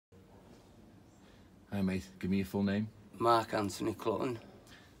Hi mate, give me your full name. Mark Anthony Clutton.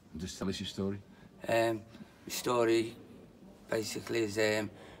 And just tell us your story. My story basically is I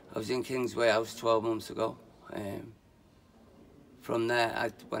was in Kingsway House 12 months ago. From there,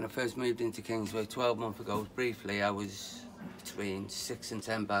 when I first moved into Kingsway 12 months ago, briefly I was between 6 and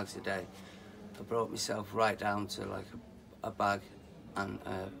 10 bags a day. I brought myself right down to like a bag and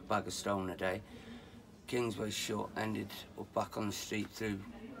a bag of stone a day. Kingsway shut, ended up back on the street through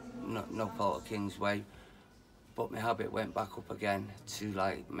no fault of Kingsway, but my habit went back up again to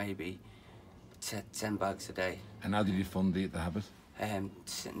like maybe 10 bags a day. And how did you fund the habit?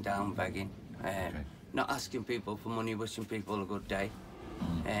 Sitting down, begging, Okay. not asking people for money, wishing people a good day.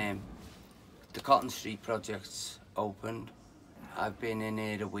 The Cotton Street project's opened. I've been in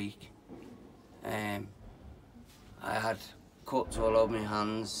here a week. I had cuts all over my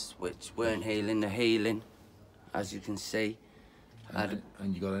hands, which weren't healing. They're healing, as you can see. And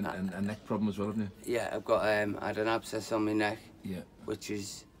you got a neck problem as well, haven't you? Yeah, I've got I had an abscess on my neck, Yeah. which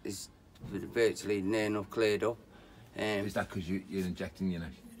is virtually near enough cleared up. Is that because you're injecting your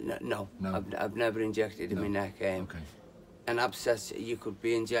neck? No. No. I've never injected in my neck. Okay. An abscess, you could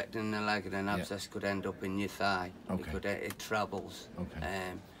be injecting in the leg, and an abscess could end up in your thigh. Okay. It travels.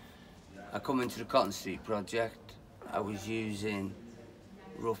 Okay. I come into the Cotton Street project. I was using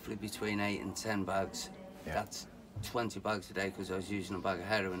roughly between 8 and 10 bags. Yeah. That's 20 bags a day, because I was using a bag of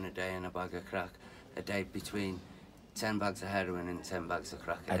heroin a day and a bag of crack a day. Between 10 bags of heroin and 10 bags of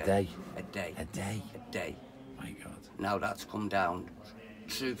crack a day. A day. A day? A day. My God. Now that's come down,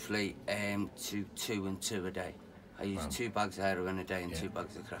 truthfully, to 2 and 2 a day. I use 2 bags of heroin a day and 2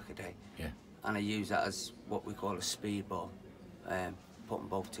 bags of crack a day. Yeah. And I use that as what we call a speedball, put them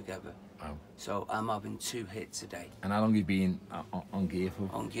both together. Wow. So I'm having 2 hits a day. And how long have you been on gear for?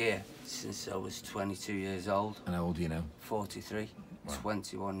 On gear since I was 22 years old. And how old are you now? 43, Wow.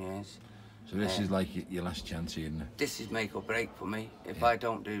 21 years. So this is like your last chance here, isn't it? This is make or break for me. If I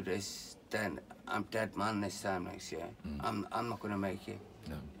don't do this, then I'm dead man this time next year. I'm not going to make it.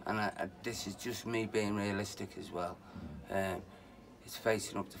 No. And this is just me being realistic as well. It's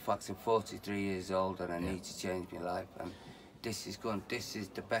facing up to facts. I'm 43 years old and I need to change my life. And this is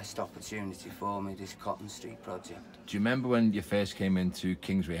the best opportunity for me, this Cotton Street project. Do you remember when you first came into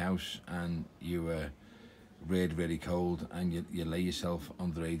Kingsway House and you were really, really cold and you lay yourself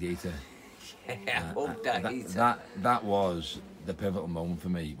on the radiator? Yeah, that was the pivotal moment for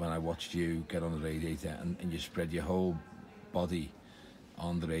me, when I watched you get on the radiator and you spread your whole body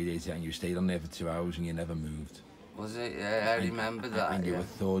on the radiator and you stayed on there for 2 hours and you never moved. Was it? Yeah, I remember that. And you were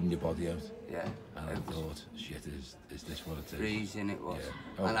thawing your body out. Yeah. And I thought, shit, is this what it is? Freezing it was.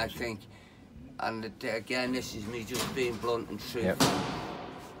 Yeah. And I think, again, this is me just being blunt and true. Yep.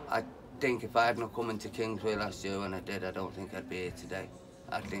 I think if I had not come into Kingsway last year when I did, I don't think I'd be here today.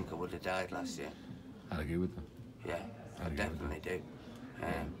 I think I would have died last year. I'd agree with that. Yeah, I agree with definitely do.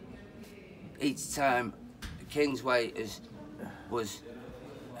 Each time, Kingsway was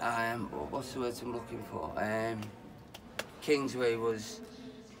what's the word I'm looking for? Kingsway was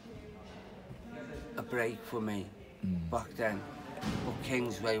a break for me back then. But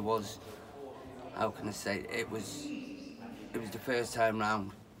Kingsway was, how can I say, it was the first time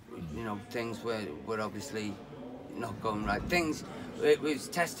round. You know, things were obviously not going right. It was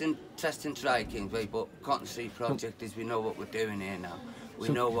test and try Kingsway, but Cotton Street project is, we know what we're doing here now. We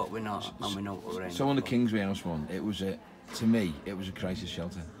know what we're not, and we know what we're in. So on the Kingsway House one, to me, it was a crisis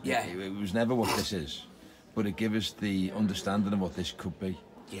shelter. Yeah. It was never what this is, but it gave us the understanding of what this could be.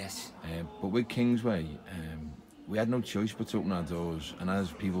 Yes. But with Kingsway, we had no choice but to open our doors, and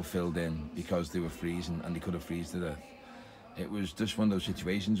as people filled in because they were freezing and they could have frozen to death, it was just one of those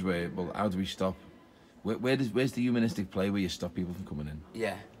situations where, well, how do we stop? Where's the humanistic play where you stop people from coming in?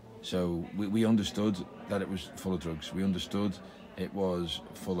 Yeah. So we understood that it was full of drugs. We understood it was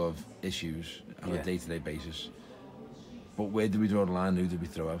full of issues on a day-to-day basis. But where did we draw the line? Who did we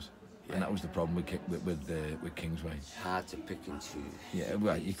throw out? Yeah. And that was the problem with Kingsway. Hard to pick and choose. Yeah,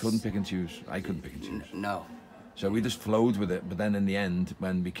 right. You couldn't pick and choose. I couldn't pick and choose. No. So we just flowed with it. But then in the end,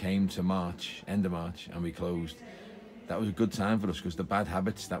 when we came to March, end of March, and we closed, that was a good time for us, because the bad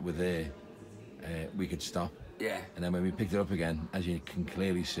habits that were there, we could stop. Yeah. And then when we picked it up again, as you can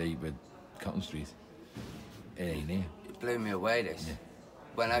clearly see with Cotton Street, it ain't here. It blew me away, this.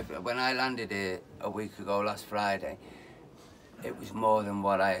 Yeah. When I landed here a week ago, last Friday, it was more than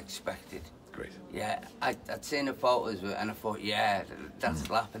what I expected. Great. Yeah, I'd seen the photos and I thought, yeah, that's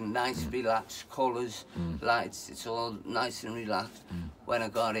lapping, nice, relaxed, colours, lights, it's all nice and relaxed. When I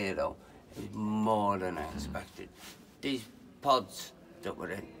got here though, it was more than I expected. These pods that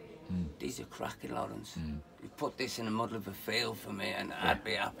we're in, these are cracking, Lawrence. you put this in the middle of a field for me and I'd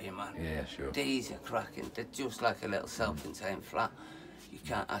be happy, man. Yeah, sure. These are cracking. They're just like a little self-contained flat. You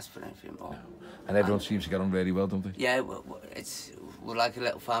can't ask for anything more. No. And everyone seems to get on really well, don't they? Yeah, we're like a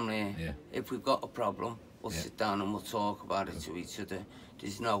little family. Yeah. If we've got a problem, we'll sit down and we'll talk about it to each other.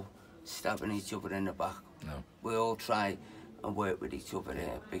 There's no stabbing each other in the back. No. We all try and work with each other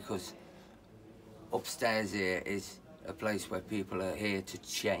here, because upstairs here is a place where people are here to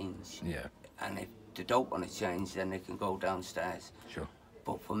change. Yeah. And if they don't want to change, then they can go downstairs. Sure.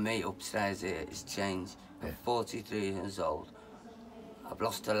 But for me, upstairs here is change. I'm 43 years old. I've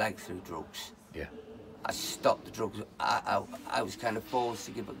lost a leg through drugs. Yeah. I stopped the drugs. I was kind of forced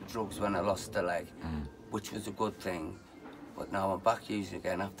to give up the drugs when I lost the leg, which was a good thing. But now I'm back using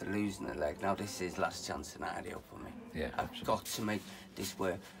again after losing the leg. Now this is last chance scenario for me. Yeah, I've absolutely. got to make this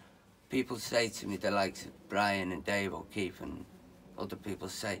work. People say to me, the likes of Brian and Dave O'Keefe and other people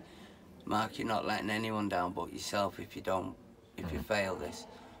say, Mark, you're not letting anyone down but yourself if you don't, if you fail this.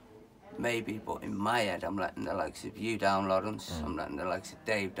 Maybe, but in my head, I'm letting the likes of you down, Lawrence. I'm letting the likes of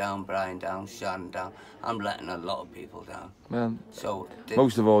Dave down, Brian down, Sharon down. I'm letting a lot of people down. Well, So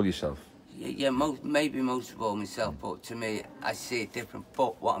most of all yourself. yeah, maybe most of all myself, but to me, I see it different.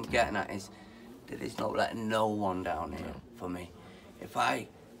 But what I'm getting at is that there's not letting no one down here for me. If I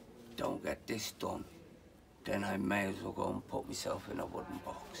don't get this done, then I may as well go and put myself in a wooden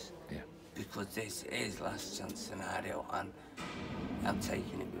box. Yeah. Because this is last chance scenario, and I'm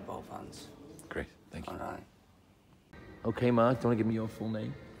taking it with both hands. Great. Thank you. All right. Okay, Mark, do you want to give me your full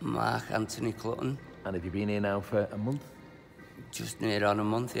name? Mark Anthony Clutton, And have you been here now for a month? just near on a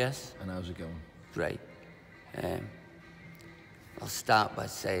month, yes. And how's it going? Great. I'll start by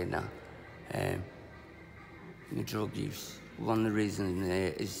saying that my drug use, one of the reasons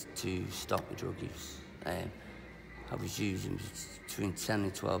here is to stop my drug use. I was using between 10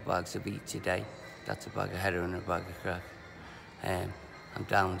 and 12 bags of each a day. That's a bag of heroin and a bag of crack. I'm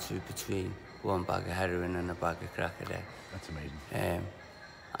down to between 1 bag of heroin and a bag of crack a day. That's amazing.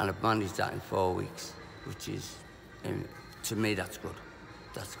 And I've managed that in 4 weeks, which is, to me, that's good.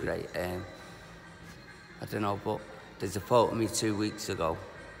 That's great. I don't know, but there's a photo of me 2 weeks ago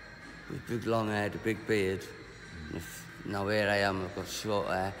with big long hair, a big beard. Now here I am, I've got short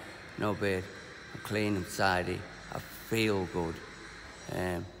hair, no beard. I'm clean and tidy. I feel good.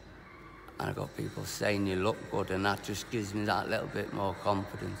 And I've got people saying you look good, and that just gives me that little bit more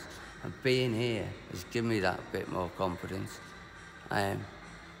confidence. And being here has given me that bit more confidence.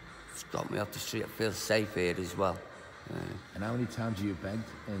 It's got me off the street. I feel safe here as well. And how many times have you begged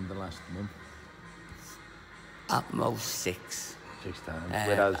in the last month? At most 6. 6 times.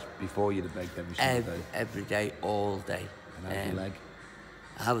 Whereas before you'd have begged every single day. Every day, all day. And how's your leg?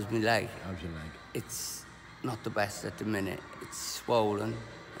 How's my leg? How's your leg? It's not the best at the minute. It's swollen.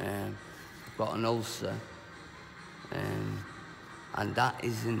 I've got an ulcer. And that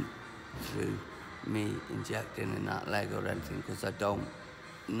isn't through me injecting in that leg or anything, because I don't.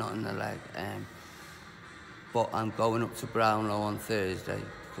 Not in the leg. But I'm going up to Brownlow on Thursday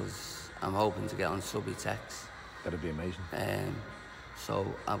because I'm hoping to get on Subutex. That'd be amazing. So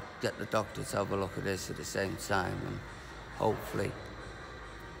I'll get the doctor to have a look at this at the same time, and hopefully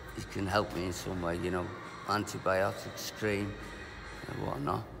he can help me in some way, you know, antibiotics, cream and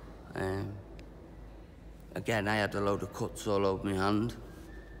whatnot. Again, I had a load of cuts all over my hand.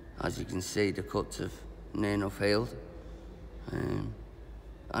 As you can see, the cuts have near enough healed.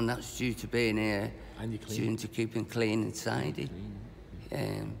 And that's due to being here, And you're clean. due to keeping clean and tidy.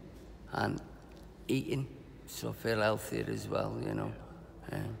 And eating, so I feel healthier as well, you know.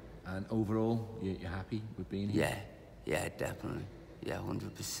 And overall, you're happy with being here? Yeah, definitely. Yeah,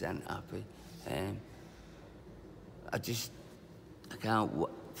 100% happy. I can't,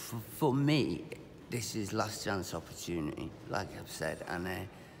 for me, this is last chance opportunity, like I've said. And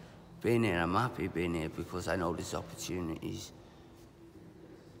being here, I'm happy being here because I know there's opportunities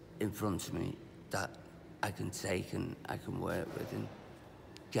in front of me that I can take and I can work with and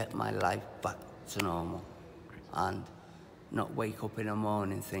get my life back to normal. And not wake up in the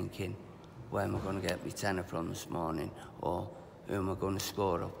morning thinking, where am I going to get my tenner from this morning, or who am I going to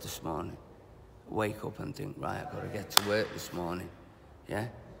score up this morning? Wake up and think, right, I've got to get to work this morning, yeah?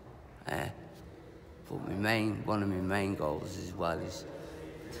 But one of my main goals as well is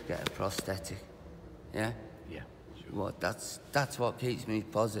to get a prosthetic, yeah? Yeah, sure. Well, that's what keeps me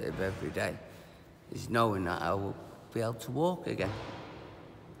positive every day, is knowing that I will be able to walk again.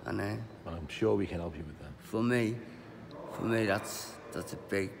 And Well, I'm sure we can help you with that. for me, that's a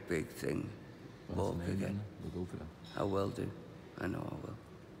big thing. What's Walk the name again. then? We'll go for that. I will do. I know I will.